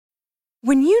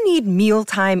When you need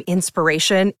mealtime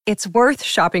inspiration, it's worth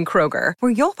shopping Kroger,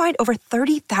 where you'll find over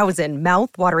 30,000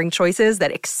 mouth-watering choices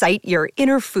that excite your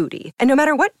inner foodie. And no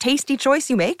matter what tasty choice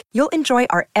you make, you'll enjoy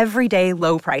our everyday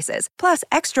low prices, plus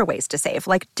extra ways to save,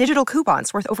 like digital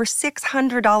coupons worth over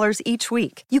 $600 each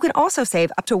week. You can also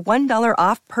save up to $1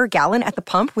 off per gallon at the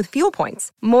pump with fuel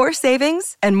points. More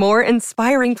savings and more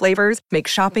inspiring flavors make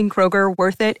shopping Kroger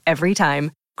worth it every time.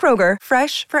 Kroger,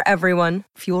 fresh for everyone.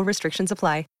 Fuel restrictions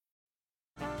apply.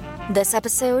 This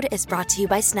episode is brought to you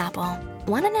by Snapple.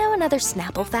 Want to know another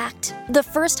Snapple fact? The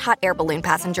first hot air balloon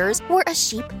passengers were a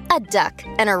sheep, a duck,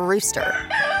 and a rooster.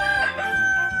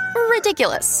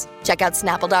 Ridiculous. Check out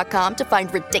Snapple.com to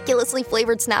find ridiculously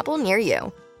flavored Snapple near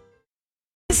you.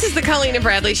 This is the Colleen and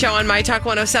Bradley Show on My Talk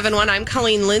 107.1. I'm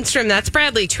Colleen Lindstrom. That's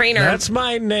Bradley Trainer. That's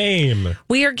my name.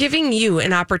 We are giving you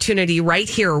an opportunity right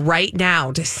here, right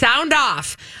now, to sound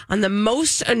off on the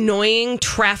most annoying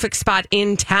traffic spot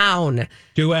in town.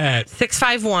 Do it.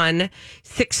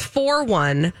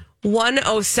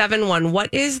 651-641-1071.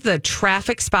 What is the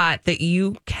traffic spot that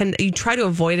you try to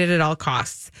avoid it at all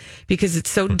costs because it's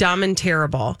so dumb and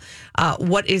terrible?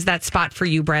 What is that spot for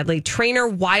you, Bradley Trainer?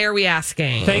 Why are we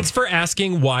asking? Thanks for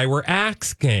asking why we're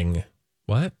asking.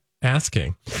 What?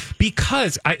 Asking.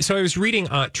 Because I was reading,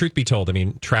 truth be told, I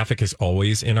mean, traffic is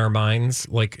always in our minds.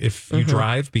 Like if you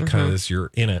drive because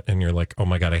you're in it and you're like, oh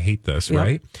my God, I hate this,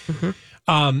 right?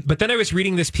 But then I was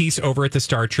reading this piece over at the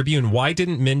Star Tribune. Why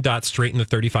didn't MnDOT straighten the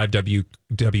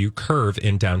 35W curve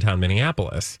in downtown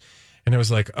Minneapolis? And I was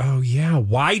like, oh yeah,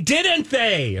 why didn't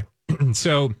they?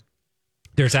 So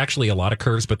there's actually a lot of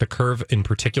curves, but the curve in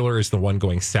particular is the one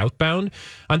going southbound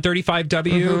on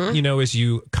 35W, you know, as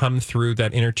you come through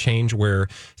that interchange where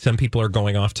some people are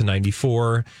going off to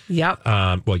 94. Yep.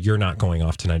 Well, you're not going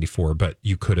off to 94, but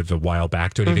you could have a while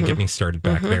back. Don't even get me started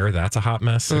back there. That's a hot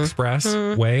mess express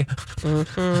way.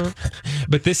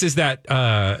 But this is that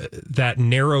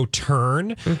narrow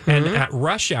turn. And at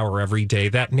rush hour every day,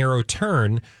 that narrow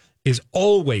turn is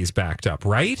always backed up,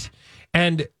 right?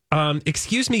 And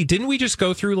excuse me, didn't we just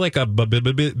go through like a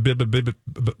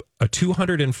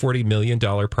 $240 million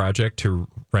project to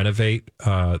renovate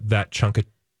that chunk of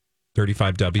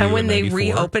 35W? And when they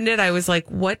reopened it, I was like,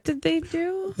 what did they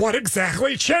do? What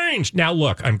exactly changed? Now,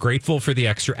 look, I'm grateful for the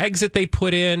extra exit they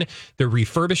put in, the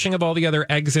refurbishing of all the other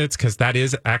exits, because that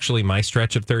is actually my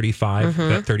stretch of 35,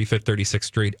 that 35th, 36th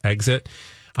Street exit.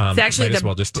 It's actually might as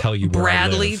well just tell you where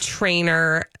Bradley I live.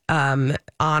 Trainer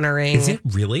honoring. Is it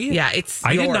really? Yeah, it's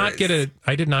I yours. did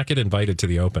not get invited to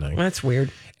the opening. That's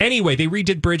weird. Anyway, they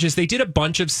redid bridges. They did a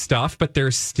bunch of stuff, but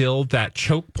there's still that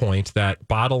choke point, that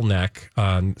bottleneck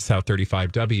on South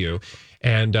 35W.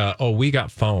 And we got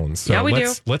phones. So yeah, we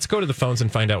do. Let's go to the phones and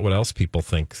find out what else people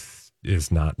think is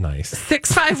not nice.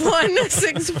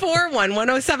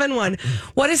 651-641-1071.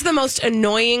 What is the most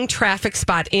annoying traffic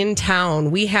spot in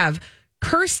town? We have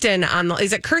Kirsten on the...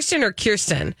 Is it Kirsten or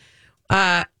Kirsten?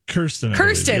 Kirsten.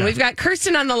 Kirsten. Yeah. We've got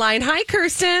Kirsten on the line. Hi,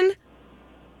 Kirsten.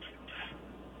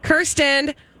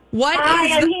 Kirsten,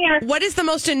 what is the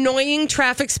most annoying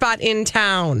traffic spot in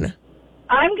town?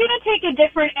 I'm going to take a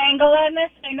different angle on this.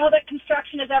 I know that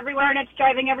construction is everywhere and it's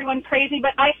driving everyone crazy,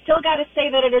 but I still got to say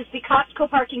that it is the Costco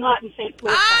parking lot in St.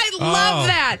 Louis. I love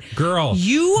that. Girl,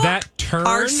 you that turn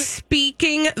are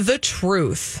speaking the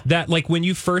truth. That, like, when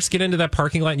you first get into that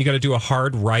parking lot and you got to do a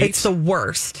hard right. It's the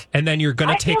worst. And then you're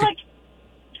going to take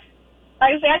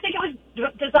I think it was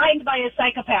designed by a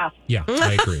psychopath. Yeah,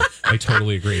 I agree. I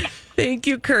totally agree. Thank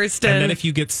you, Kirsten. And then if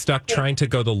you get stuck trying to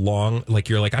go the long, like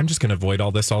you're like, I'm just going to avoid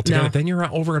all this altogether. No. Then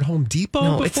you're over at Home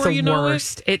Depot before it's the you know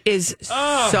worst. It is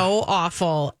so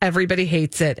awful. Everybody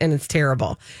hates it, and it's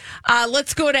terrible.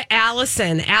 Let's go to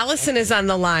Allison. Allison is on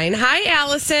the line. Hi,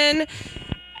 Allison.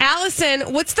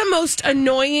 Allison, what's the most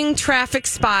annoying traffic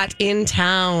spot in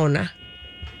town?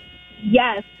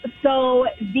 Yes. So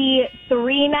the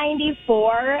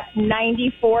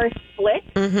 394-94 split,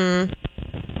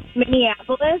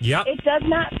 Minneapolis, Yep. it does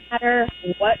not matter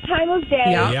what time of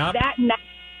day, Yep. that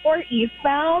 94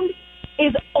 eastbound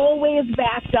is always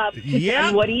backed up to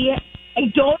Dunwoody. I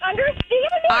don't understand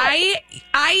it.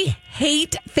 I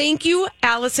hate, thank you,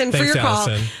 Allison, for Thanks, your call.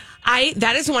 Allison.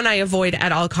 That is one I avoid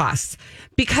at all costs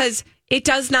because it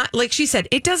does not, like she said,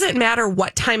 it doesn't matter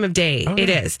what time of day it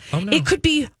is. Oh, no. It could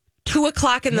be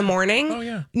 2:00 in the morning. Oh,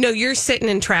 yeah. No, you're sitting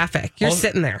in traffic. You're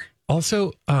sitting there.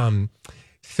 Also,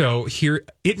 so here,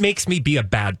 it makes me be a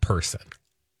bad person.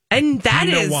 And that Do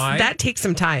you know why? that takes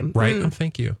some time. Right? Oh,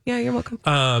 thank you. Yeah, you're welcome.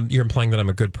 You're implying that I'm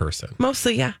a good person.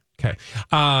 Mostly, yeah. Okay.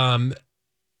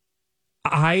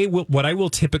 what I will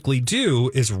typically do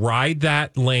is ride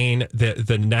that lane,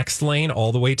 the next lane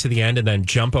all the way to the end and then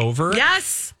jump over.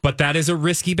 Yes. But that is a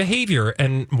risky behavior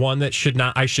and one that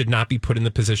I should not be put in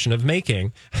the position of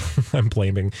making. I'm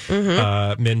blaming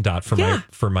MnDOT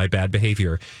for my bad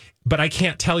behavior. But I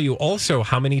can't tell you also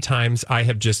how many times I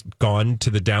have just gone to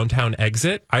the downtown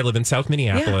exit. I live in South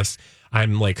Minneapolis. Yeah.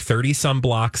 I'm like 30 some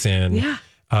blocks in. Yeah.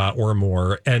 Or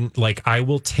more. And like, I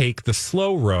will take the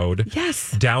slow road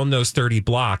down those 30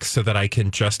 blocks so that I can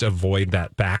just avoid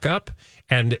that backup.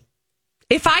 And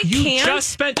if I you just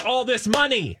spent all this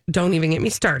money. Don't even get me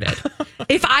started.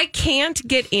 If I can't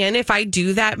get in, if I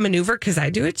do that maneuver, because I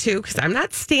do it too, because I'm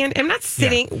not sitting.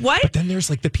 Yeah. What? But then there's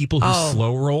like the people who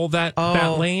slow roll that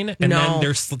lane, and then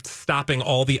they're stopping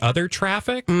all the other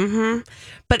traffic. Mm-hmm.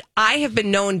 But I have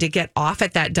been known to get off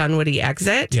at that Dunwoody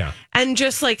exit, and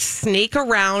just like snake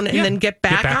around and then get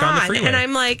back on the freeway. And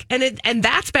I'm like, and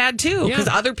that's bad too, because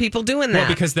other people doing that. Well,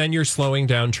 because then you're slowing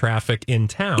down traffic in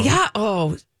town. Yeah.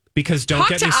 Oh. Because don't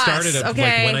get me started at like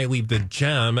when I leave the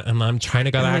gym and I'm trying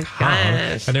to go back home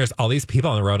and there's all these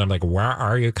people on the road. I'm like, where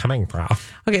are you coming from?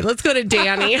 Okay, let's go to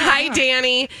Danny. Hi,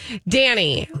 Danny.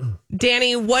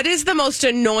 Danny, what is the most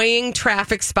annoying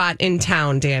traffic spot in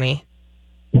town, Danny?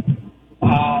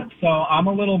 So I'm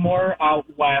a little more out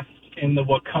west in the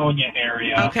Waconia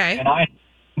area. Okay. And I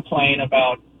complain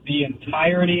about the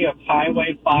entirety of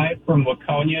Highway 5 from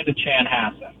Waconia to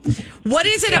Chanhassen. What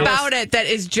is it about it that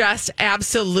is just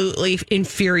absolutely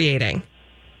infuriating?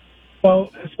 So,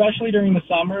 especially during the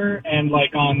summer and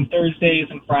like on Thursdays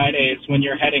and Fridays when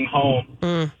you're heading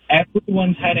home,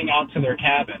 everyone's heading out to their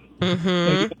cabin.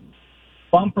 Mm-hmm. So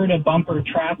bumper to bumper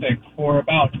traffic for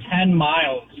about 10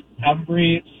 miles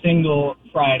every single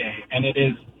Friday, and it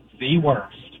is the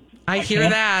worst. I hear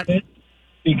that.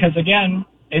 Because again,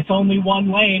 it's only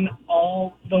one lane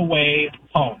all the way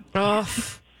home.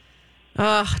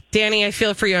 Oh, Danny, I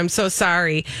feel for you. I'm so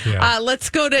sorry. Yeah. Let's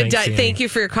go to... Thank you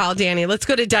for your call, Danny. Let's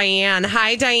go to Diane.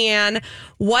 Hi, Diane.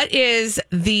 What is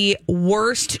the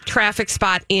worst traffic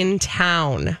spot in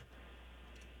town?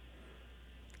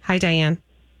 Hi, Diane.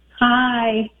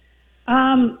 Hi.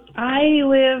 I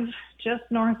live just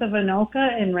north of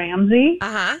Anoka in Ramsey.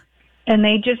 Uh-huh. And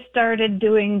they just started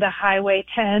doing the Highway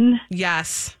 10.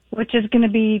 Yes. Which is going to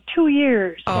be 2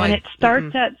 years. And it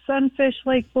starts at Sunfish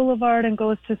Lake Boulevard and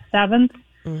goes to 7th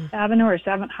Avenue or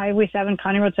Highway 7,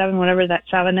 County Road 7, whatever that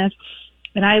 7 is.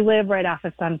 And I live right off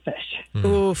of Sunfish.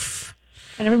 Oof.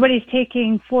 And everybody's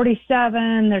taking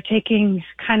 47. They're taking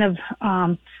kind of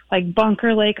like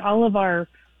Bunker Lake, all of our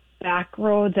back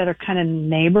roads that are kind of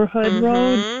neighborhood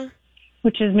roads,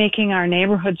 which is making our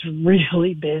neighborhoods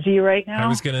really busy right now. I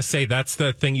was going to say, that's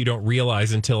the thing you don't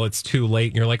realize until it's too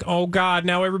late. And you're like, oh, God,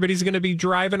 now everybody's going to be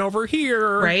driving over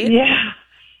here. Right?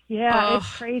 Yeah,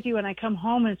 it's crazy when I come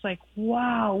home and it's like,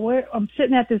 wow, I'm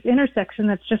sitting at this intersection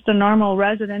that's just a normal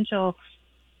residential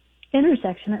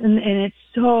intersection, and it's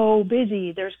so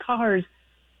busy. There's cars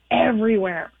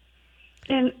everywhere.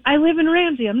 And I live in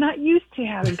Ramsey. I'm not used to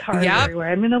having cars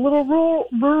everywhere. I'm in a little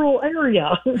rural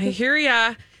area. I hear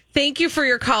ya. Thank you for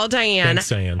your call, Diane. Thanks,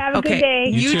 Diane. Have a good day.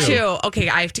 You too. Okay,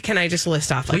 can I just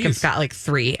list off? Like, I've got like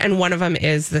 3, and one of them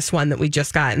is this one that we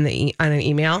just got on an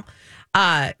email.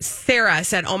 Sarah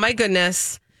said, "Oh my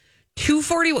goodness,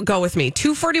 240. Go with me.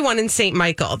 241 in St.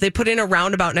 Michael. They put in a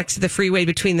roundabout next to the freeway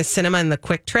between the cinema and the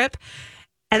Quick Trip."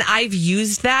 And I've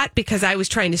used that because I was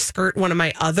trying to skirt one of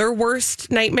my other worst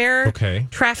nightmare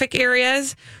traffic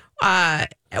areas,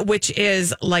 which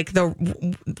is like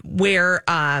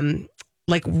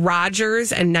like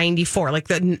Rogers and 94, like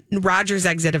the Rogers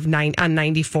exit on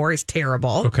 94 is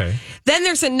terrible. Okay. Then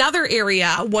there's another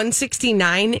area,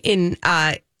 169 in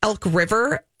Elk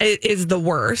River is the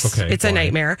worst. Okay, it's a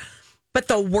nightmare. But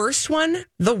the worst one,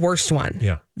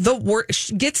 yeah,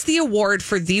 gets the award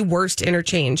for the worst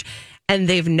interchange. And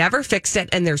they've never fixed it,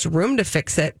 and there's room to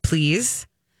fix it, please.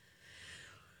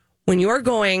 When you're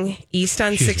going east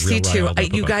on 62,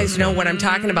 you guys know what I'm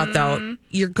talking about, though.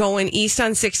 You're going east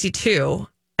on 62,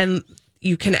 and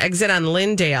you can exit on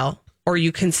Lyndale, or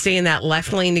you can stay in that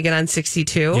left lane to get on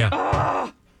 62.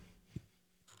 Yeah.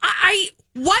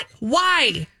 What?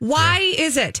 Why? Why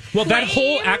is it? Well, that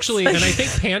whole actually, and I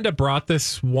think Panda brought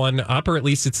this one up, or at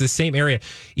least it's the same area.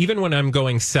 Even when I'm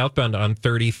going southbound on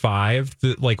 35,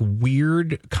 the like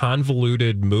weird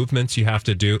convoluted movements you have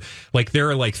to do, like there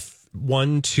are like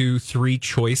 1, 2, 3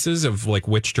 choices of like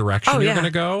which direction you're going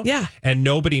to go. Yeah. And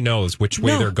nobody knows which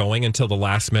way they're going until the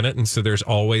last minute. And so there's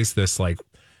always this like,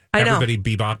 everybody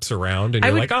bebops around and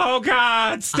you're like, oh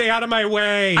God, stay out of my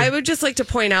way. I would just like to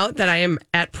point out that I am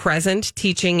at present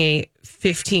teaching a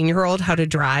 15-year-old how to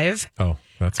drive. Oh.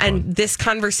 That's and fun. this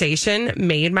conversation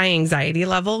made my anxiety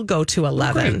level go to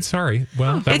 11. Great. Sorry.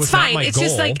 Well, that It's was fine. not my It's goal.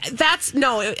 just like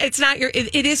it's not your.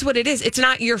 It is what it is. It's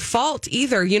not your fault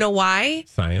either. You know why?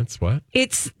 Science. What?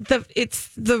 It's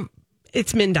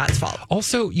MnDOT's fault.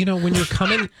 Also, when you're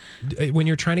when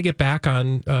you're trying to get back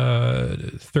on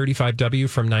 35W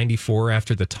from 94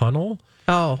 after the tunnel.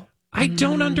 Oh. I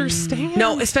don't understand.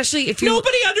 No, especially if you...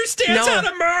 Nobody understands how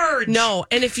to merge. No,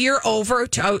 and if you're over...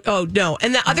 no.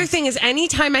 And the other thing is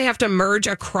anytime I have to merge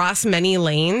across many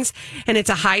lanes and it's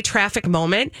a high traffic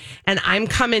moment and I'm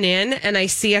coming in and I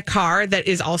see a car that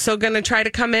is also going to try to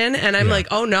come in and I'm like,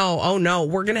 oh no,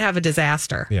 we're going to have a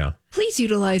disaster. Yeah. Please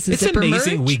utilize the It's zipper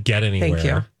amazing merge. we get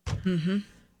anywhere. Thank you. Mm-hmm.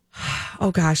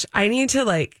 Oh gosh, I need to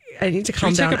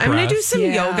calm down. I'm going to do some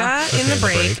yoga in the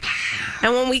break.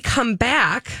 And when we come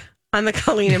back on the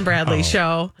Colleen and Bradley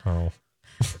show,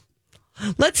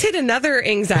 let's hit another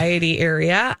anxiety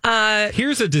area.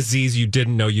 Here's a disease you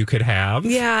didn't know you could have.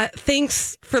 Yeah,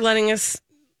 thanks for letting us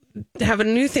have a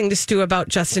new thing to stew about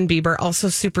Justin Bieber. Also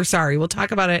super sorry. We'll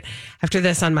talk about it after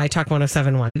this on My Talk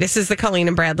 107.1. This is the Colleen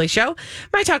and Bradley show.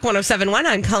 My Talk 107.1.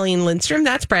 I'm Colleen Lindstrom.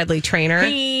 That's Bradley Trainer.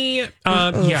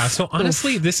 Yeah. So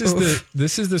honestly, this is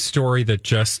the story that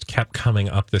just kept coming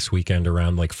up this weekend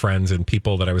around like friends and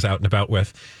people that I was out and about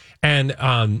with. And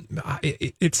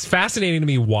it's fascinating to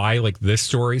me why like this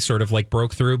story sort of like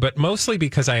broke through, but mostly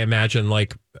because I imagine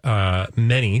like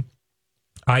many,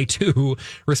 I too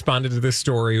responded to this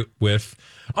story with,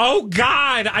 oh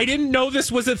God, I didn't know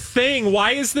this was a thing.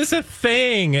 Why is this a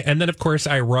thing? And then of course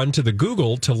I run to the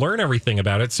Google to learn everything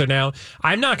about it. So now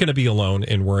I'm not going to be alone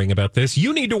in worrying about this.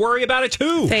 You need to worry about it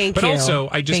too. But you. Also,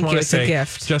 I just want to say,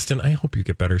 gift. Justin, I hope you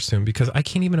get better soon because I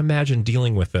can't even imagine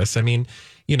dealing with this. I mean,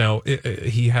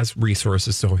 he has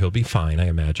resources, so he'll be fine, I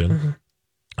imagine.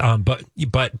 Mm-hmm.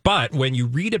 But when you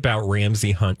read about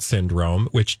Ramsay Hunt syndrome,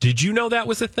 which did you know that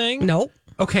was a thing? Nope.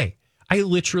 Okay. I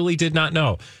literally did not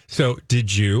know. So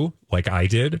did you, like I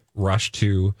did, rush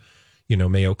to,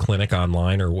 Mayo Clinic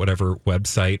online or whatever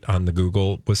website on the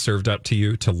Google was served up to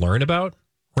you to learn about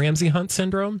Ramsay Hunt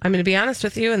syndrome? I'm going to be honest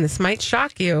with you, and this might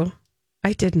shock you.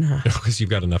 I did not. Because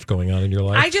you've got enough going on in your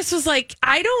life? I just was like,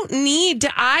 I don't need.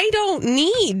 I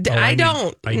need to know. I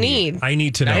don't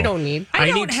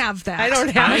have that. I don't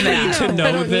have that. I need to know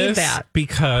I don't this need that.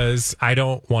 because I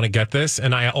don't want to get this.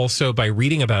 And I also, by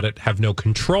reading about it, have no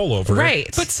control over Right.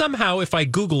 it. But somehow, if I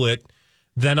Google it,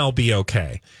 then I'll be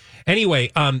okay. Anyway,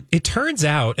 it turns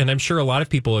out, and I'm sure a lot of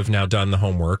people have now done the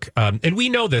homework, and we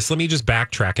know this. Let me just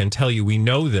backtrack and tell you, we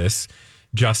know this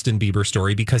Justin Bieber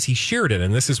story because he shared it,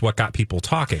 and this is what got people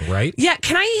talking, right? Yeah,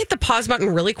 can I hit the pause button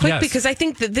really quick? Yes. Because I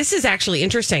think that this is actually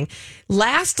interesting.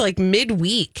 Last,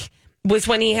 midweek was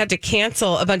when he had to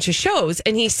cancel a bunch of shows,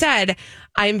 and he said,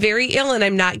 I'm very ill and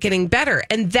I'm not getting better.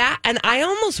 And I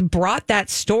almost brought that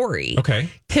story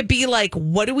to be like,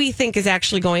 what do we think is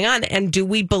actually going on? And do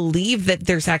we believe that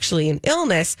there's actually an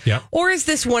illness? Yep. Or is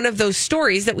this one of those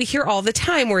stories that we hear all the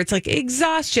time where it's like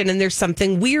exhaustion and there's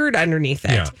something weird underneath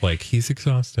it? Yeah, like he's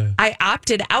exhausted. I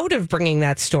opted out of bringing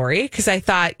that story because I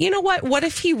thought, you know what? What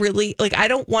if he really, I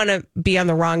don't want to be on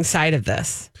the wrong side of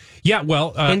this. Yeah,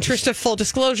 well... interest of full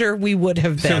disclosure, we would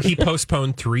have been. So he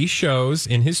postponed 3 shows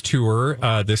in his tour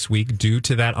this week due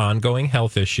to that ongoing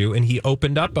health issue, and he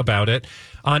opened up about it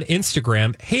on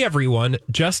Instagram. Hey, everyone,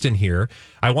 Justin here.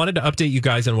 I wanted to update you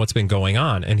guys on what's been going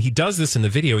on. And he does this in the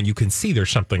video, and you can see there's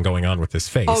something going on with his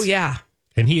face. Oh, yeah.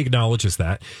 And he acknowledges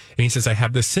that. And he says, I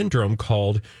have this syndrome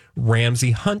called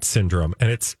Ramsay Hunt syndrome.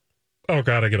 And it's... Oh,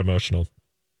 God, I get emotional.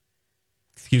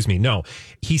 Excuse me. No,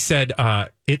 he said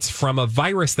it's from a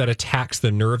virus that attacks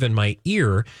the nerve in my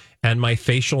ear and my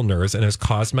facial nerves and has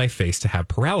caused my face to have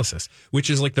paralysis, which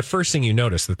is like the first thing you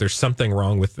notice, that there's something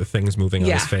wrong with the things moving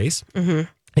on his face. Mm-hmm.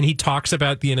 And he talks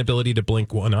about the inability to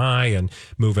blink one eye and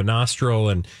move a nostril.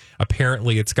 And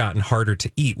apparently it's gotten harder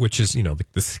to eat, which is,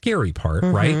 the scary part,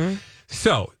 right?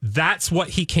 So that's what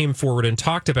he came forward and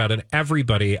talked about. And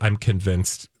everybody, I'm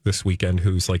convinced this weekend,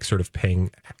 who's like sort of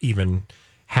paying even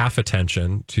half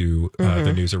attention to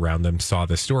the news around them, saw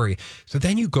this story. So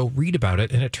then you go read about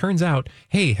it, and it turns out,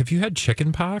 hey, have you had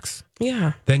chicken pox?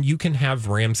 Yeah. Then you can have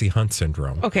Ramsay Hunt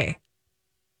syndrome. Okay.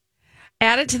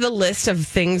 Add it to the list of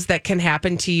things that can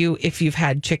happen to you if you've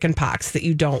had chicken pox that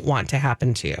you don't want to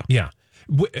happen to you. Yeah.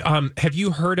 Have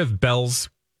you heard of Bell's,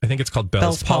 I think it's called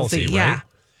Bell's palsy, right? Yeah.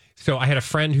 So I had a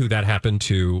friend who that happened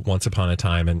to once upon a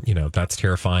time, and that's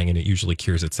terrifying, and it usually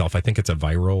cures itself. I think it's a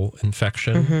viral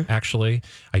infection, actually.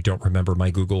 I don't remember my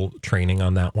Google training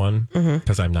on that one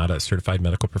because I'm not a certified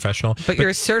medical professional. But you're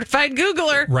a certified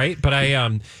Googler, right? But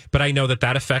I know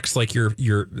that affects like your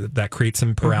that creates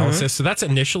some paralysis. So that's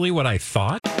initially what I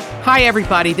thought. Hi,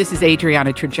 everybody. This is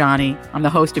Adriana Trajani. I'm the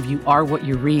host of You Are What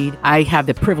You Read. I have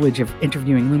the privilege of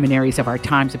interviewing luminaries of our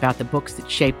times about the books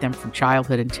that shaped them from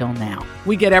childhood until now.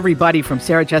 We get everybody from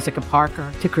Sarah Jessica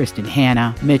Parker to Kristen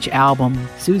Hanna, Mitch Albom,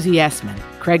 Susie Essman,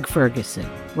 Craig Ferguson,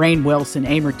 Rainn Wilson,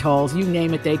 Amor Tolls, you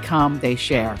name it, they come, they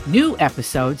share. New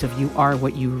episodes of You Are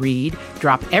What You Read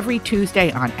drop every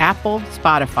Tuesday on Apple,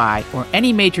 Spotify, or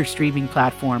any major streaming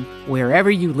platform wherever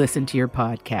you listen to your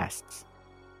podcasts.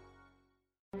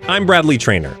 I'm Bradley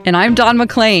Trainer. And I'm Don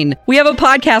McClain. We have a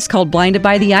podcast called Blinded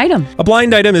by the Item. A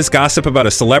blind item is gossip about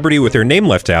a celebrity with their name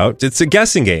left out. It's a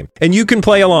guessing game, and you can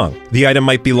play along. The item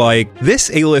might be like,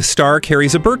 this A-list star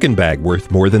carries a Birkin bag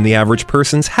worth more than the average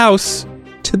person's house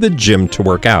to the gym to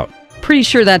work out. Pretty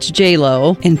sure that's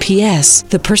J-Lo. And P.S.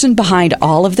 the person behind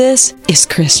all of this is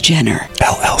Kris Jenner,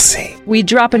 LLC. We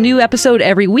drop a new episode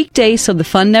every weekday so the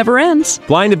fun never ends.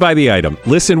 Blinded by the Item.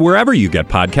 Listen wherever you get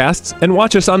podcasts and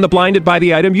watch us on the Blinded by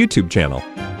the Item YouTube channel.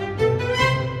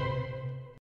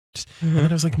 And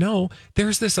I was like, no,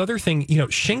 there's this other thing.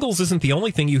 Shingles isn't the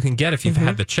only thing you can get if you've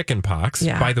had the chicken pox.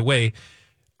 Yeah. By the way,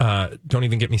 don't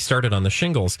even get me started on the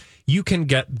shingles. You can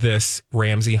get this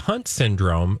Ramsay-Hunt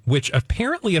syndrome, which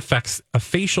apparently affects a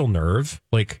facial nerve,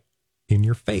 like in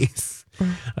your face.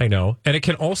 I know. And it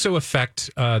can also affect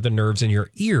the nerves in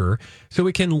your ear. So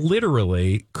it can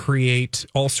literally create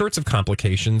all sorts of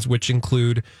complications, which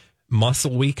include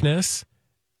muscle weakness,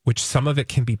 which some of it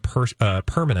can be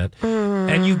permanent.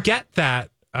 And you get that...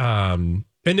 and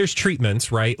there's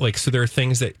treatments, right? Like, so there are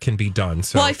things that can be done.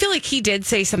 So, well, I feel like he did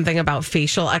say something about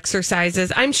facial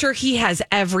exercises. I'm sure he has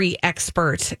every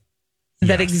expert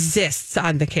that exists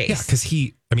on the case. Yeah,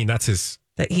 because that's his...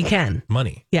 That he can.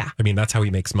 Money. Yeah. That's how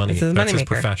he makes money. That's his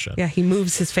profession. Yeah, he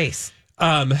moves his face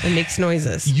and makes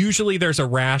noises. Usually there's a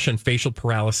rash and facial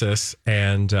paralysis,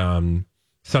 and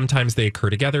sometimes they occur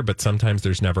together, but sometimes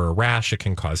there's never a rash. It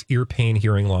can cause ear pain,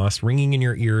 hearing loss, ringing in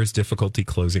your ears, difficulty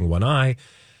closing one eye,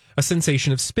 a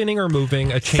sensation of spinning or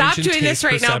moving, a change Stop in doing this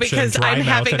right now because dry I'm mouth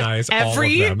having and eyes,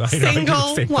 every all of them.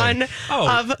 single one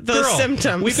of those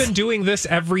symptoms. We've been doing this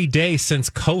every day since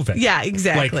COVID. Yeah,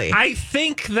 exactly. Like, I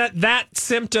think that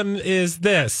symptom is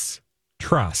this.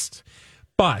 Trust.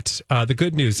 But the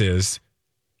good news is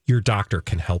your doctor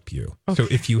can help you. Okay. So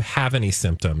if you have any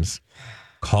symptoms,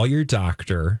 call your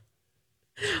doctor.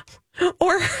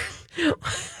 Or...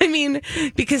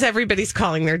 because everybody's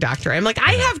calling their doctor. I'm like,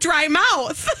 I have dry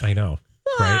mouth. I know.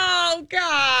 Right? Oh,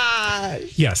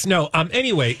 gosh. Yes. No.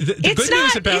 Anyway, the good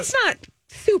news about... It's not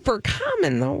super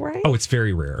common, though, right? Oh, it's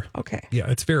very rare. Okay. Yeah,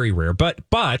 it's very rare. But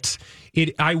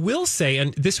I will say,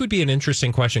 and this would be an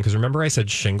interesting question, because remember I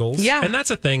said shingles? Yeah. And that's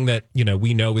a thing that,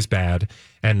 we know is bad,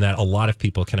 and that a lot of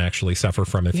people can actually suffer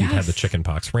from if you've had the chicken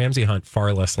pox. Ramsay-Hunt,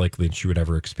 far less likely that you would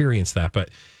ever experience that. But...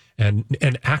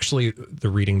 And actually, the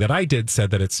reading that I did said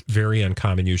that it's very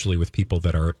uncommon usually with people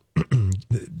that are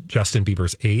Justin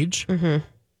Bieber's age. Mm-hmm.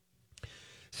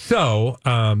 So,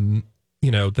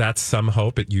 that's some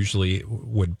hope. It usually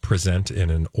would present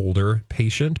in an older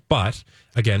patient, but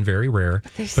again, very rare.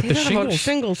 They say that about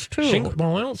shingles too.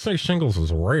 Well, I don't say shingles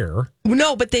is rare.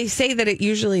 No, but they say that it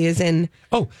usually is in.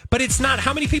 Oh, but it's not.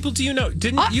 How many people do you know?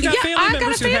 You got family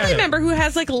members? I got a family member who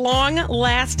has like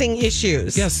long-lasting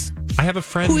issues. Yes. I have a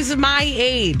friend who's my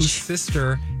age. Whose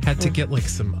sister had to get like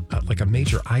some a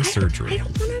major eye surgery. I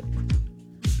don't want to.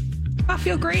 I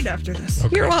feel great after this.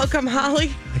 Okay. You're welcome,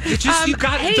 Holly.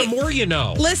 The more you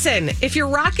know. Listen, if you're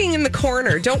rocking in the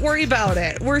corner, don't worry about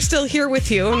it. We're still here with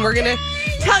you, and we're going to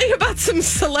tell you about some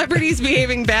celebrities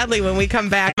behaving badly when we come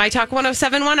back. My Talk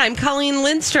 1071, I'm Colleen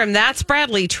Lindstrom. That's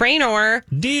Bradley Traynor.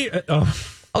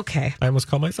 Okay. I almost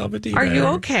call myself a D-bag. Are you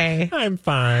okay? I'm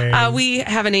fine. We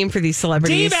have a name for these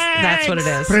celebrities. D-bags! That's what it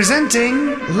is.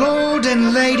 Presenting Lord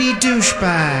and Lady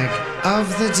Douchebag of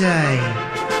the Day.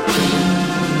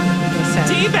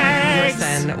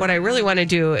 Listen, what I really want to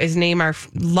do is name our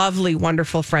lovely,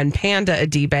 wonderful friend Panda a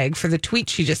D-bag for the tweet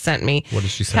she just sent me. What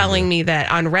did she say? Telling me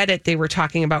that on Reddit they were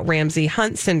talking about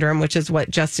Ramsay-Hunt syndrome, which is what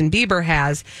Justin Bieber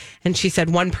has. And she said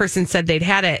one person said they'd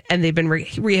had it and they've been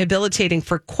rehabilitating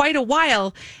for quite a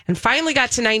while and finally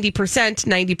got to 90%.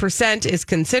 90% is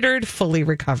considered fully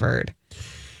recovered.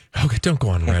 Okay, don't go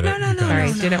on Reddit. No.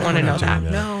 Sorry, didn't want to know that.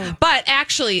 No. But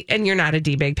actually, and you're not a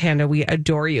D-bag Panda, we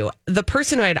adore you. The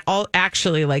person who I'd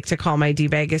actually like to call my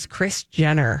D-bag is Kris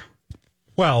Jenner.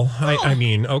 Well, I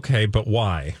mean, okay, but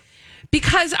why?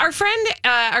 Because our friend,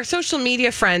 our social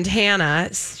media friend,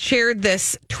 Hannah, shared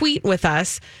this tweet with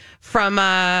us from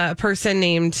a person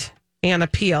named Anna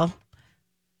Peel.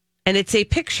 And it's a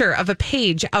picture of a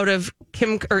page out of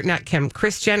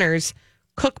Kris Jenner's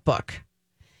cookbook.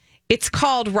 It's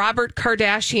called Robert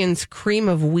Kardashian's Cream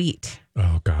of Wheat.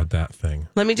 Oh, God, that thing.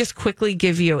 Let me just quickly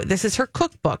give you, this is her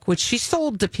cookbook, which she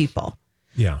sold to people.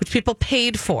 Yeah. Which people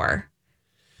paid for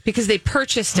because they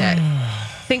purchased it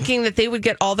thinking that they would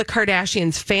get all the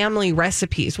Kardashians' family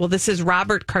recipes. Well, this is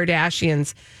Robert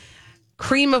Kardashian's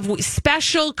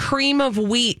special cream of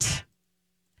wheat.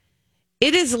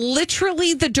 It is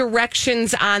literally the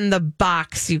directions on the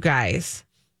box, you guys.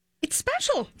 It's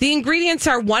special. The ingredients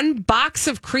are 1 box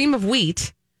of cream of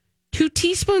wheat, 2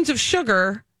 teaspoons of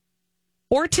sugar,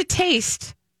 or to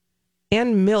taste,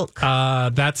 and milk.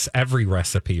 That's every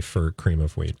recipe for cream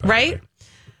of wheat. Right?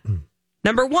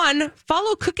 Number 1,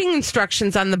 follow cooking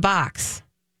instructions on the box.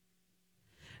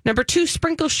 Number 2,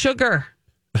 sprinkle sugar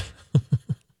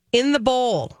in the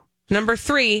bowl. Number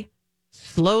 3,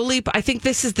 slowly, I think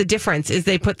this is the difference, is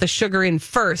they put the sugar in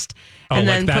first and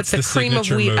then put the cream of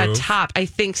wheat atop. I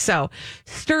think so.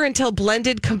 Stir until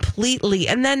blended completely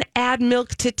and then add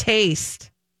milk to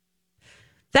taste.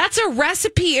 That's a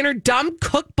recipe in her dumb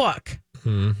cookbook.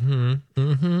 Okay.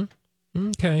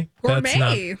 Gourmet. That's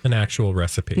not an actual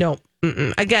recipe. No.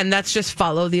 Again, that's just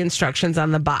follow the instructions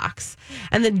on the box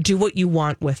and then do what you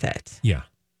want with it. Yeah.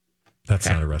 That's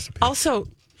not a recipe. Also,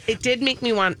 it did make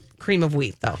me want cream of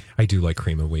wheat, though. I do like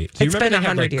cream of wheat. Do you It's remember been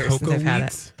 100 years since I've had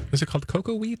it. Is it called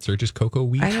cocoa wheats or just cocoa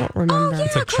wheat? I don't remember. Oh, yeah,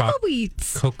 It's like cocoa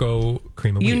wheats. Cocoa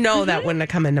cream of wheat. You know that wouldn't have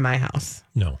come into my house.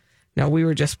 No. No, we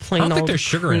were just plain I don't old think there's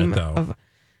sugar in it, though.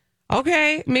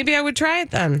 Okay, maybe I would try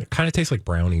it then. It kind of tastes like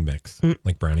brownie mix,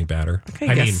 like brownie batter. Okay,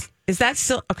 I mean, is that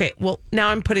still okay? Well, now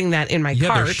I'm putting that in my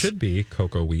cart. There should be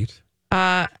cocoa wheat.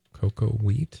 Cocoa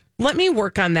wheat. Let me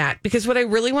work on that because what I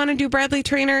really want to do, Bradley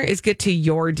Trainer, is get to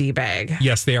your D bag.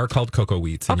 Yes, they are called cocoa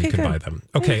wheats, and you can buy them.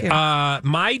 Okay,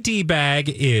 my D bag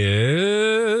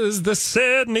is the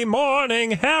Sydney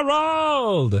Morning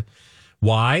Herald.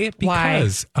 Why?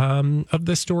 Because of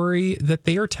the story that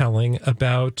they are telling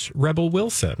about Rebel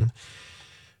Wilson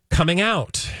coming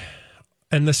out.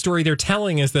 And the story they're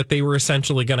telling is that they were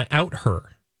essentially going to out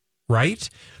her, right?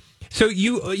 So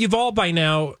you've all by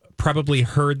now probably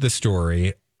heard the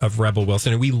story of Rebel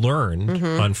Wilson, and we learned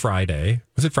on Friday.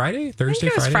 Was it Friday? Thursday? I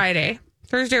think it was Friday.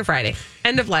 Thursday or Friday.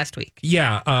 End of last week.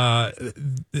 Yeah.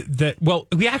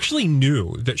 We actually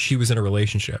knew that she was in a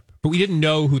relationship, but we didn't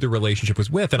know who the relationship was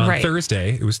with. And on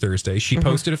Thursday, she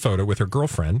posted a photo with her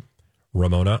girlfriend,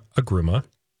 Ramona Agruma,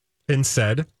 and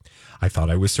said, I thought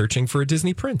I was searching for a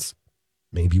Disney prince.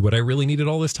 Maybe what I really needed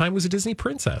all this time was a Disney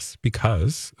princess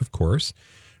because, of course,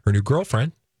 her new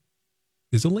girlfriend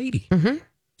is a lady.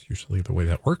 It's usually the way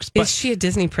that works. But is she a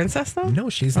Disney princess, though? No,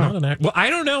 she's not an actor. Well, I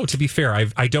don't know, to be fair.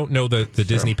 I don't know the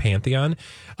Disney pantheon.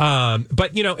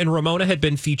 But, and Ramona had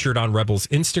been featured on Rebel's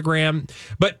Instagram.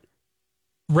 But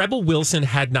Rebel Wilson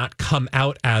had not come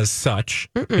out as such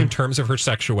in terms of her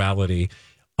sexuality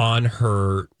on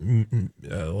her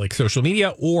social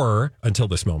media or until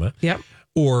this moment. Yep.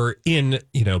 Or in,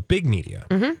 big media.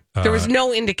 There was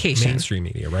no indication. Mainstream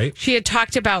media, right? She had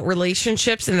talked about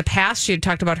relationships in the past. She had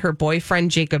talked about her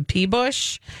boyfriend, Jacob P.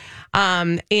 Bush.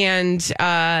 And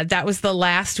that was the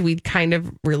last we'd kind of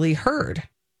really heard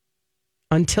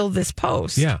until this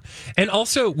post. Yeah. And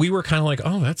also, we were kind of like,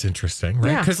 oh, that's interesting,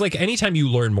 right? Because anytime you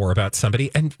learn more about somebody,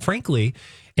 and frankly,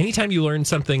 anytime you learn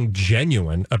something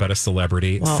genuine about a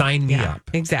celebrity, sign me up.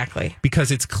 Exactly.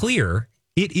 Because it's clear.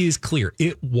 It is clear.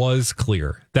 It was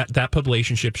clear that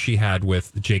relationship she had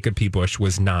with Jacob P. Bush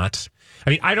was not. I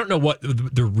mean, I don't know what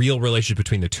the real relationship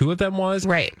between the two of them was.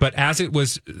 Right. But as it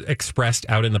was expressed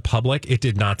out in the public, it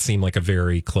did not seem like a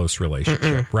very close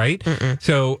relationship. Right.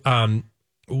 So,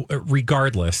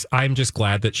 regardless, I'm just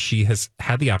glad that she has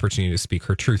had the opportunity to speak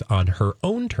her truth on her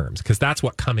own terms, because that's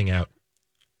what coming out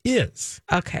is.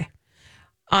 Okay.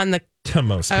 On the to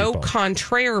most people. Au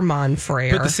contraire, mon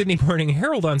frere. But the Sydney Morning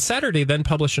Herald on Saturday then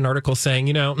published an article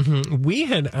saying, we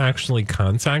had actually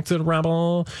contacted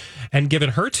Rebel and given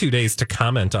her 2 days to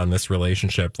comment on this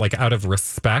relationship. Like, out of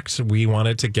respect, we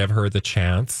wanted to give her the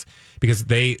chance because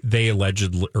they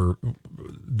allegedly, or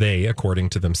they, according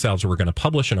to themselves, were going to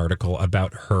publish an article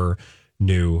about her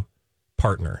new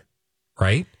partner,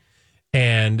 right?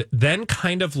 And then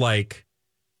kind of like...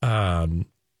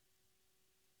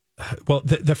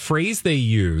 the phrase they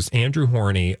use, Andrew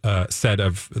Horney said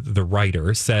of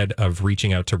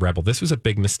reaching out to Rebel, this was a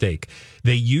big mistake.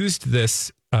 They used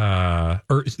this,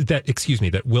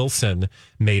 that Wilson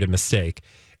made a mistake.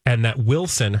 and that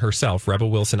Wilson herself, Rebel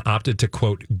Wilson, opted to,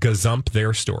 quote, gazump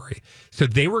their story. So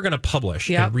they were going to publish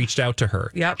and reached out to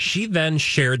her. Yep. She then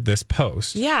shared this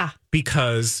post. Yeah.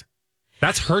 Because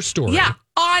that's her story. Yeah.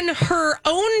 On her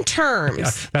own terms.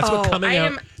 Yeah, that's what coming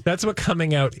out. That's what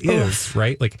coming out is,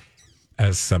 right? Like,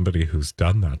 as somebody who's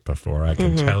done that before, I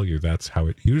can tell you that's how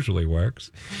it usually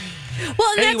works.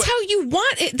 Well, and that's how you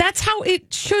want it. That's how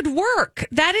it should work.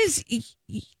 That is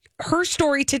her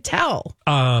story to tell.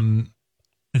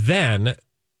 Then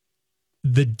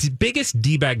the biggest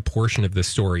D-bag portion of this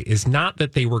story is not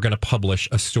that they were going to publish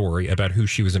a story about who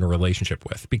she was in a relationship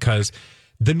with, because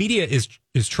the media is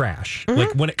trash.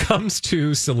 Like, when it comes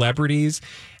to celebrities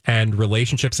and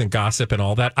relationships and gossip and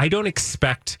all that, I don't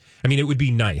expect, I mean, it would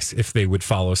be nice if they would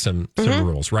follow some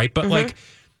rules, right? But like,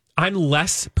 I'm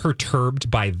less perturbed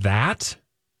by that.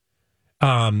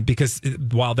 Because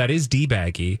while that is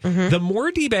D-baggy, the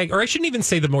more D-bag, or I shouldn't even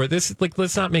say the more, this, like,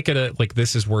 let's not make it like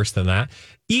this is worse than that.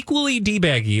 Equally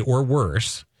D-baggy or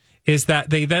worse is that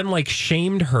they then like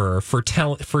shamed her for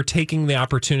taking the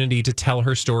opportunity to tell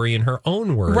her story in her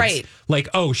own words. Right. Like,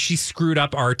 oh, she screwed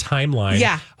up our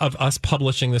timeline of us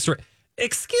publishing this story.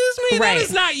 Excuse me, that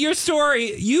is not your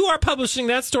story. You are publishing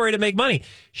that story to make money.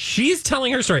 She's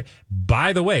telling her story.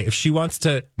 By the way, if she wants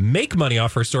to make money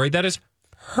off her story, that is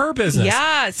her business.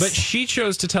 Yes. But she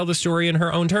chose to tell the story in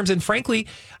her own terms. And frankly,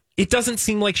 it doesn't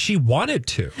seem like she wanted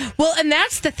to. Well, and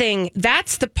that's the thing.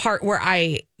 That's the part where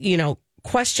I,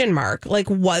 question mark. Like,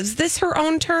 was this her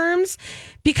own terms?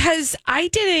 Because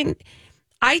that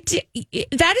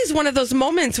is one of those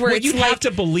moments where it's you have to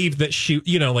believe that she,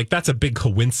 like, that's a big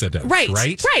coincidence. Right.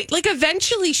 Like,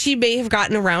 eventually she may have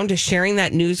gotten around to sharing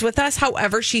that news with us,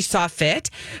 however she saw fit.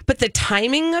 But the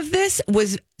timing of this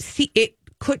was,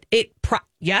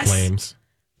 yes.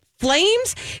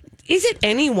 Flames? Is it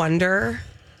any wonder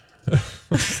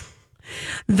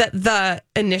that the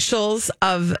initials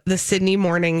of the Sydney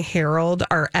Morning Herald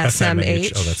are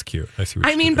SMH? Oh, that's cute. I see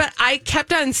what but I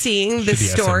kept on seeing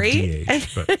this story.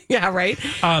 Yeah, right.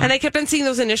 And I kept on seeing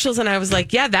those initials and I was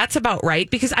like, yeah, that's about right.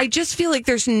 Because I just feel like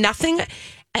there's nothing.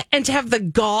 And to have the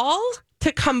gall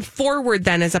to come forward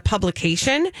then as a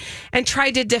publication and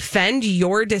try to defend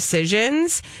your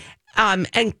decisions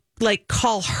and like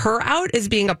call her out as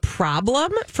being a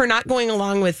problem for not going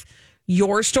along with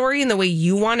your story and the way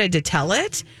you wanted to tell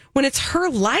it when it's her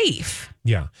life.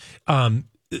 Yeah.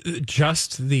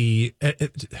 Just the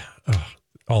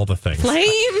all the things.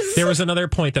 Flames. There was another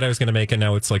point that I was going to make, and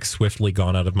now it's like swiftly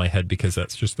gone out of my head because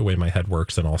that's just the way my head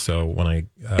works. And also when I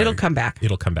it'll come back.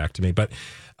 It'll come back to me. But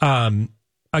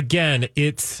again,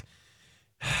 it's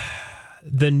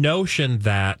the notion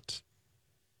that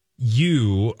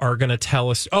you are going to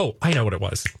tell us, oh, I know what it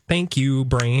was. Thank you,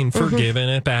 brain, for giving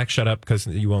it back. Shut up, because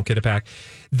you won't get it back.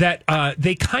 That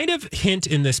they kind of hint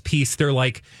in this piece. They're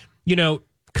like,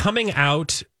 coming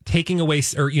out, taking away,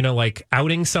 or, like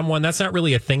outing someone. That's not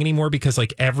really a thing anymore because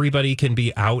like everybody can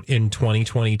be out in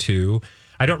 2022.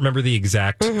 I don't remember the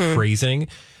exact phrasing,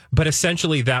 but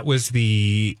essentially that was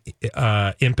the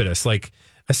impetus. Like,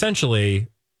 essentially,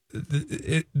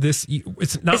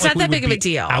 it's not that big of a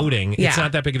deal. Outing. Yeah. It's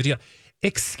not that big of a deal.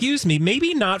 Excuse me,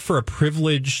 maybe not for a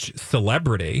privileged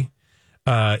celebrity.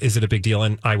 Is it a big deal?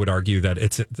 And I would argue that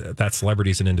that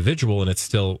celebrity is an individual and it's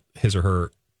still his or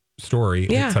her story.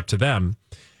 Yeah. It's up to them.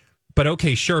 But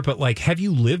okay, sure. But like, have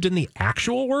you lived in the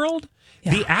actual world?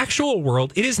 Yeah. The actual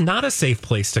world, it is not a safe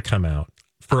place to come out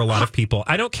for a lot of people.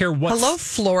 I don't care what. Hello,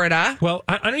 Florida. Well,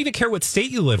 I don't even care what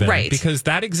state you live in, right? Because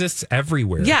that exists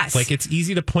everywhere. Yes, like it's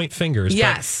easy to point fingers.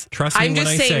 Yes, but trust me. I'm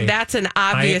just saying that's an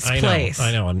obvious place.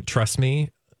 I know, and trust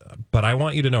me. But I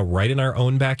want you to know, right in our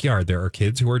own backyard, there are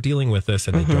kids who are dealing with this,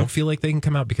 and they don't feel like they can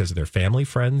come out because of their family,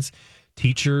 friends,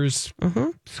 teachers,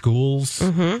 schools.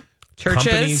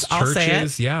 Churches,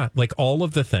 churches, yeah, like all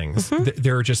of the things.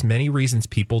 There are just many reasons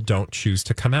people don't choose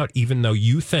to come out, even though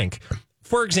you think.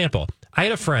 For example, I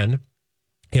had a friend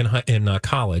in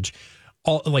college.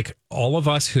 All of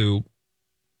us who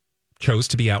chose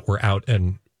to be out were out,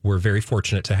 and we're very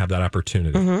fortunate to have that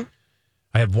opportunity.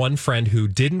 I have one friend who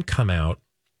didn't come out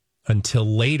until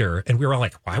later, and we were all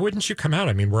like, "Why wouldn't you come out?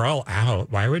 I mean, we're all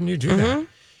out. Why wouldn't you do that?"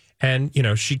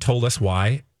 And she told us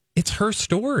why. It's her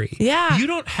story. Yeah. You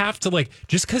don't have to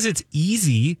just because it's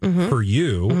easy for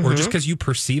you or just because you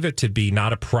perceive it to be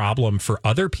not a problem for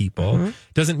other people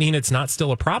doesn't mean it's not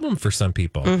still a problem for some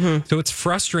people. So it's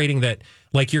frustrating that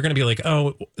you're going to be like,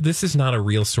 oh, this is not a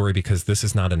real story because this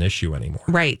is not an issue anymore.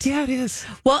 Right. Yeah, it is.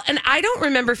 Well, and I don't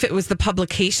remember if it was the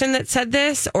publication that said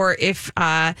this or if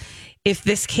if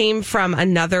this came from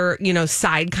another,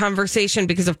 side conversation,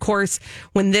 because of course,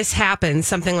 when this happens,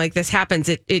 something like this happens,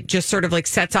 it just sort of like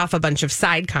sets off a bunch of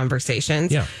side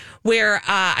conversations. Yeah. Where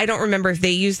I don't remember if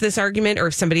they used this argument or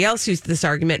if somebody else used this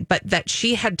argument, but that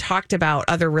she had talked about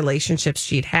other relationships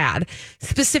she'd had,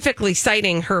 specifically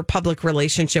citing her public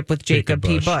relationship with Jacob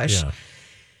P. Bush. Yeah.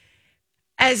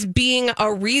 As being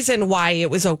a reason why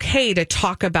it was okay to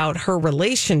talk about her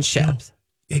relationships.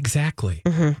 No, exactly.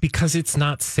 Because it's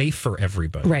not safe for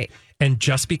everybody. Right. And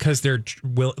just because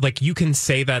you can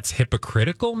say that's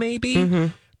hypocritical,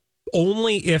 maybe,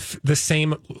 only if the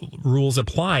same rules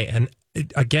apply. And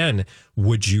again,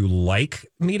 would you like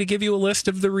me to give you a list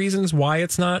of the reasons why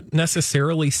it's not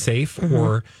necessarily safe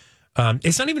or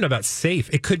it's not even about safe.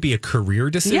 It could be a career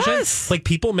decision. Yes. Like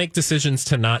people make decisions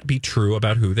to not be true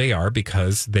about who they are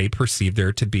because they perceive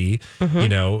there to be,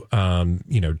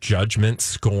 judgment,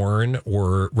 scorn,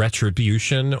 or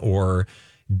retribution, or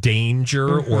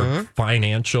danger, or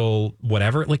financial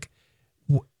whatever. Like,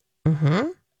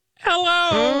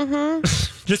 hello.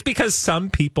 Just because some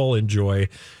people enjoy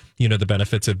the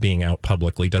benefits of being out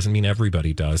publicly doesn't mean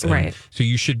everybody does. And right. So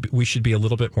we should be a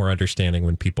little bit more understanding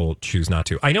when people choose not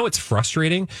to. I know it's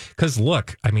frustrating because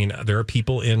look, I mean, there are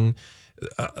people in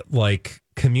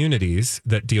communities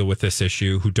that deal with this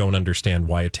issue who don't understand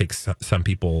why it takes some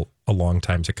people a long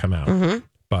time to come out. And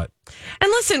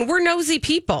listen, we're nosy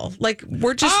people. Like,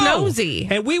 we're just nosy.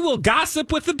 And we will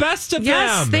gossip with the best of them.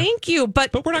 Yes, thank you.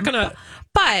 But we're not going to.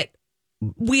 But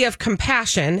we have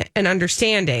compassion and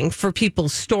understanding for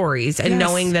people's stories and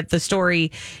knowing that the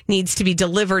story needs to be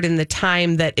delivered in the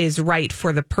time that is right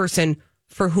for the person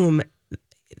for whom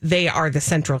they are the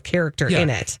central character in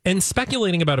it. And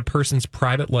speculating about a person's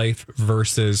private life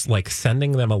versus like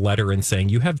sending them a letter and saying,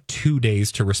 you have 2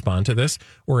 days to respond to this,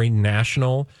 or a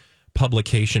national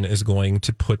publication is going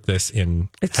to put this in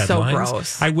headlines. So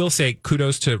gross. I will say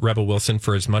kudos to Rebel Wilson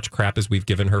for as much crap as we've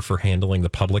given her for handling the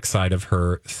public side of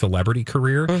her celebrity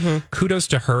career. Kudos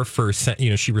to her for,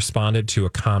 she responded to a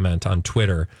comment on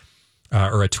Twitter,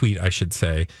 or a tweet, I should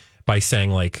say, by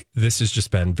saying like, this has just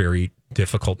been very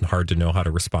difficult and hard to know how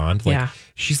to respond. Like,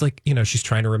 she's like, she's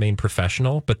trying to remain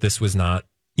professional, but this was not,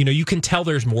 you can tell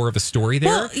there's more of a story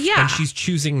there. Well, yeah. And she's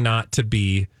choosing not to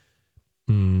be,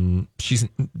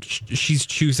 she's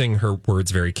choosing her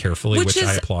words very carefully, which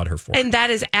I applaud her for. And that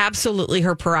is absolutely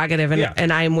her prerogative.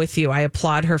 And I'm with you. I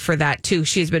applaud her for that too.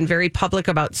 She's been very public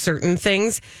about certain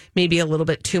things, maybe a little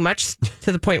bit too much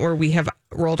to the point where we have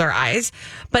rolled our eyes.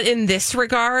 But in this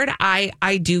regard,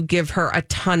 I do give her a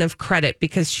ton of credit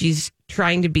because she's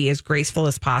trying to be as graceful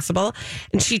as possible.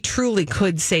 And she truly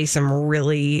could say some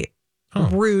really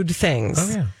rude things.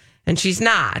 Oh, yeah. And she's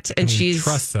not. And she's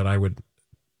trusts that it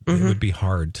would be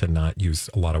hard to not use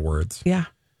a lot of words. Yeah.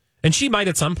 And she might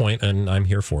at some point, and I'm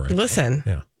here for it. Listen.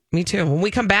 Yeah. Me too. When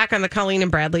we come back on the Colleen and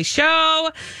Bradley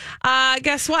show,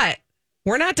 guess what?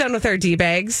 We're not done with our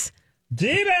D-bags.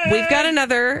 D-bag! We've got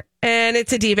another, and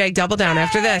it's a D-bag double down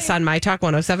after this on My Talk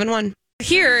 107.1.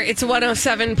 Here, it's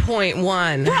 107.1,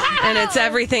 and it's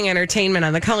everything entertainment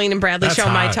on the Colleen and Bradley show,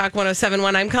 hot. My Talk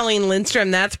 107.1. I'm Colleen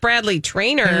Lindstrom. That's Bradley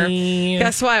Trainer. Hey.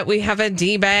 Guess what? We have a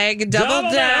D-bag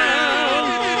double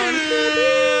down.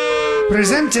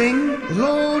 Presenting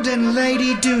Lord and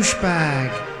Lady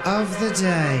Douchebag of the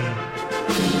Day.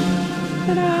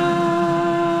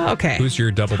 Ta-da. Okay. Who's your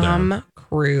double down? Tom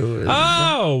Cruise.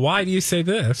 Oh, why do you say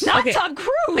this? Not Tom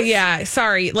Cruise. Yeah,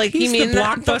 sorry. Like, He's you mean the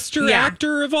blockbuster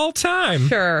actor of all time.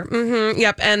 Sure.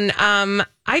 Yep. And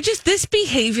this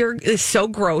behavior is so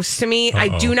gross to me.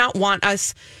 I do not want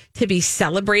us to be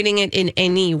celebrating it in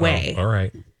any way. All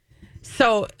right.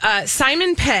 So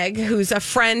Simon Pegg, who's a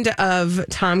friend of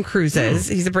Tom Cruise's,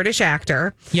 he's a British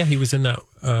actor. Yeah, he was in that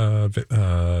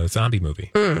zombie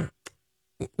movie.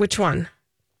 Which one?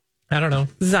 I don't know.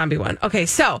 Zombie one. Okay,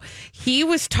 so he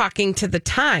was talking to the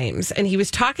Times, and he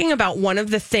was talking about one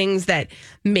of the things that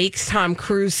makes Tom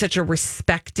Cruise such a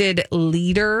respected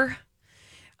leader.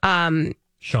 Shaun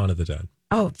of the Dead.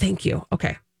 Oh, thank you.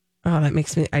 Okay. Oh, that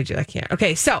makes me, I can't.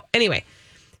 Okay, so anyway,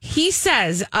 he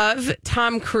says of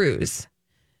Tom Cruise,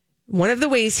 one of the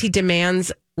ways he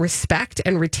demands respect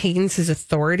and retains his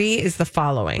authority is the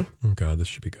following. Oh, God, this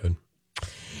should be good.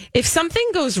 If something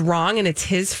goes wrong and it's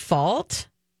his fault,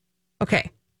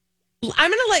 okay,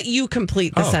 I'm going to let you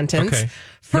complete the sentence. Okay.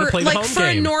 For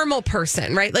a normal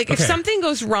person, right? Like if something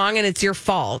goes wrong and it's your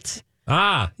fault,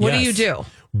 what do you do?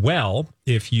 Well,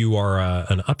 if you are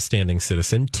an upstanding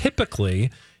citizen,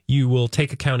 typically you will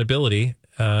take accountability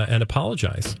and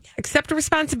apologize. Accept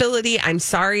responsibility. I'm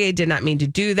sorry, I did not mean to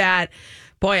do that.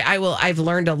 boy, I've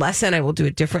learned a lesson. I will do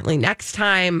it differently next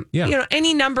time. Yeah. You know,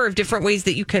 any number of different ways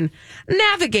that you can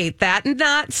navigate that.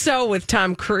 Not so with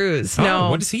Tom Cruise. No.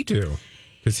 What does he do?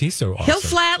 Because he's so awesome. He'll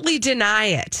flatly deny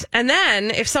it. And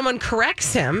then if someone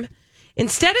corrects him,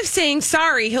 instead of saying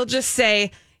sorry, he'll just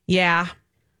say, yeah.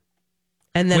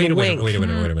 And then wink. Wait a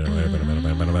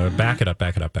minute. Back it up.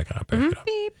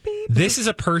 This is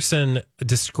a person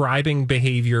describing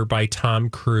behavior by Tom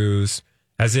Cruise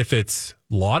as if it's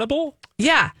laudable?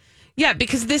 Yeah. Yeah,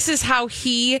 because this is how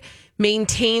he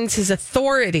maintains his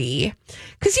authority.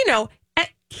 Because, you know,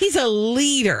 he's a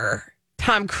leader,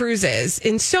 Tom Cruise is,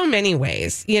 in so many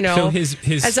ways. You know, so his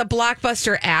as a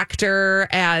blockbuster actor,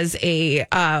 as a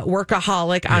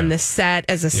workaholic on the set,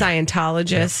 as a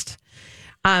Scientologist.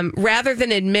 Rather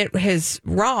than admit his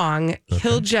wrong,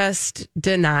 he'll just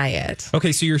deny it.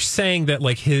 Okay, so you're saying that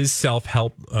like his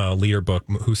self-help leader book,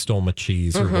 Who Stole My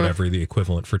Cheese, or whatever the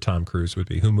equivalent for Tom Cruise would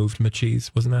be. Who Moved My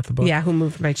Cheese? Wasn't that the book? Yeah, Who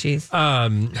Moved My Cheese?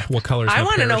 What color is I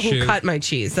want to know parachute? who cut my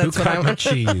cheese. That's who what cut I want. my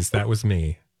cheese? That was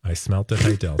me. I smelt it.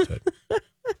 I dealt it.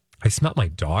 I smelt my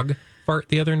dog fart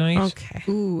the other night. Okay.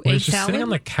 Ooh, I was just sitting on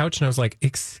the couch and I was like,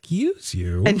 excuse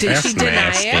you. And did That's she deny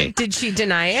nasty. it? Did she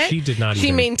deny it? She did not She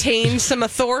even. maintained some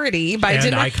authority by and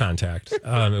denying. eye contact. It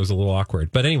was a little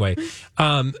awkward. But anyway,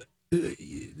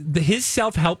 his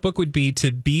self-help book would be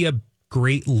to be a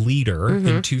great leader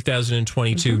in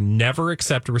 2022, never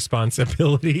accept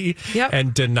responsibility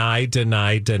and deny.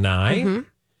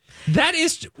 That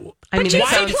is... I mean,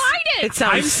 it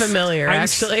sounds familiar,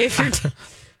 actually, if you're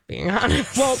being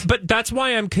honest. Well, but that's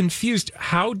why I'm confused.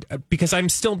 Because I'm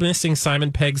still missing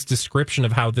Simon Pegg's description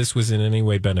of how this was in any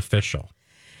way beneficial.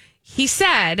 He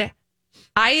said,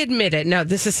 I admit it. No,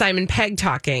 this is Simon Pegg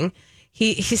talking.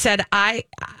 He said, I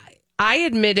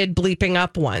admitted bleeping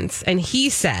up once. And he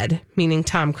said, meaning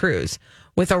Tom Cruise,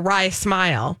 with a wry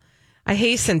smile, I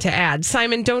hasten to add,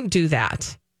 Simon, don't do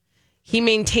that. He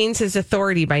maintains his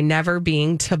authority by never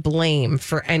being to blame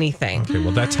for anything. Okay,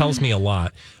 well, that tells me a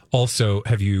lot. Also,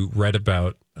 have you read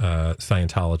about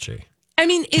Scientology? I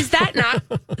mean, is that not...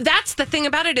 That's the thing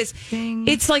about it is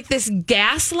it's like this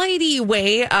gaslighty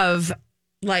way of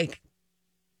like...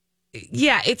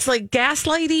 Yeah, it's like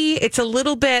gaslighty. It's a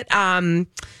little bit... I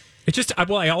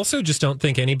also just don't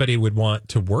think anybody would want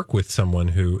to work with someone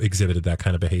who exhibited that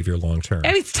kind of behavior long term.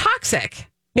 I mean, it's toxic.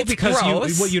 Well, It's because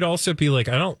gross. you'd also be like,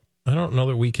 I don't know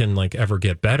that we can like ever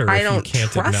get better I if don't you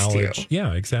can't trust acknowledge. you.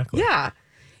 Yeah, exactly. Yeah.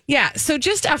 So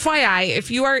just FYI,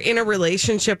 if you are in a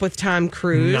relationship with Tom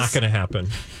Cruise, Not going to happen.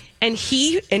 and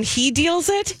he deals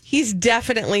it, he's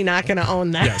definitely not going to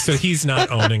own that. Yeah, so he's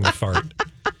not owning the fart.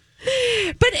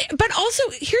 But also,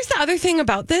 here's the other thing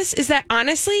about this is that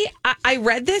honestly, I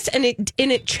read this and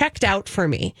it checked out for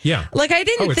me. Yeah. Like I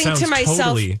didn't it think to sounds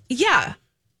myself, totally- I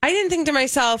didn't think to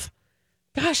myself,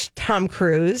 gosh, Tom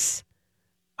Cruise,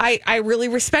 I really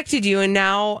respected you, and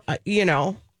now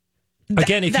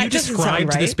Again, if that you doesn't sound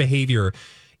described this right. behavior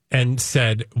and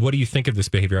said, what do you think of this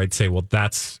behavior? I'd say, well,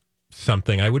 that's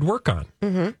something I would work on.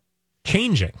 Mm-hmm.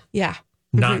 Changing. Yeah.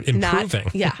 Not improving.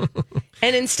 Yeah.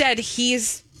 And instead, he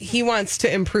wants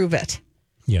to improve it.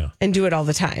 Yeah. And do it all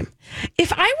the time.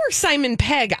 If I were Simon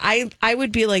Pegg, I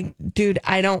would be like, dude,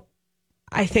 I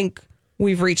think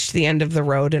we've reached the end of the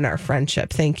road in our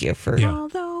friendship. Thank you for... Yeah.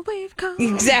 Although we've come.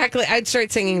 Exactly. I'd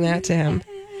start singing that to him.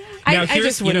 Now, I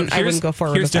just wouldn't. I wouldn't go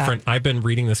forward. Here's with that. different. I've been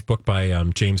reading this book by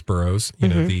James Burrows,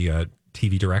 the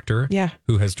TV director,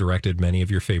 who has directed many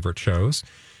of your favorite shows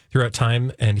throughout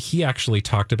time, and he actually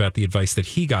talked about the advice that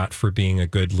he got for being a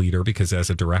good leader, because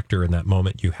as a director in that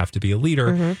moment you have to be a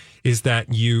leader, is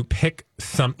that you pick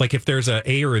some, like if there's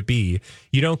a or a B,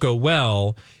 you don't go,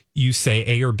 well, you say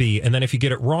A or B, and then if you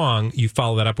get it wrong, you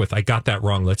follow that up with, I got that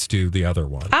wrong, let's do the other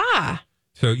one.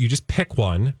 So you just pick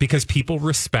one, because people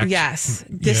respect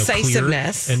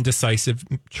decisiveness clear and decisive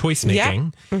choice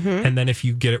making. And then if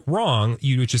you get it wrong,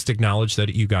 you just acknowledge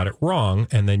that you got it wrong,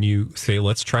 and then you say,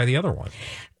 let's try the other one.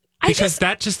 Because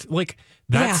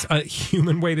that's a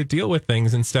human way to deal with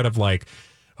things, instead of like,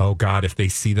 oh God, if they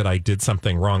see that I did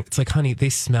something wrong. It's like, honey, they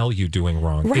smell you doing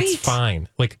wrong. Right. It's fine.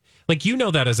 Like you know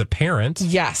that as a parent.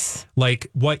 Yes. Like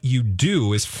what you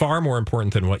do is far more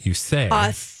important than what you say.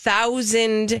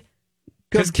 1,000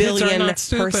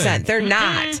 billion%. They're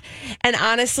not. And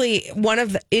honestly,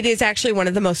 it is actually one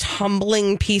of the most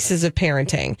humbling pieces of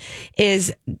parenting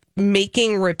is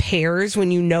making repairs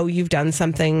when you know you've done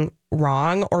something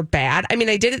wrong or bad. I mean,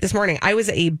 I did it this morning. I was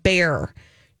a bear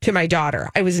to my daughter.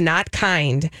 I was not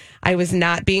kind. I was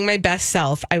not being my best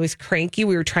self. I was cranky.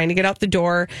 We were trying to get out the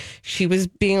door. She was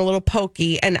being a little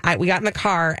pokey, and we got in the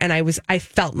car, and I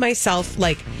felt myself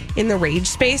like in the rage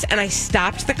space, and I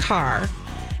stopped the car.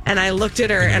 And I looked at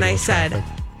her and I said,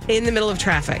 in the middle of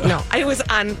traffic. No, I was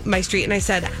on my street and I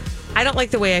said, I don't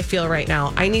like the way I feel right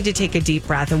now. I need to take a deep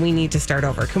breath and we need to start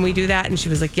over. Can we do that? And she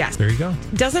was like, yes. There you go.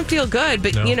 Doesn't feel good,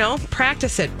 but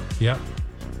practice it. Yep.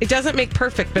 It doesn't make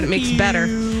perfect, but it makes better.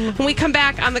 When we come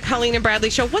back on the Colleen and Bradley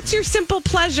Show, what's your simple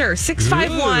pleasure?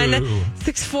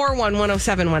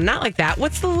 651-641-1071. Not like that.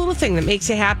 What's the little thing that makes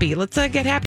you happy? Let's get happy.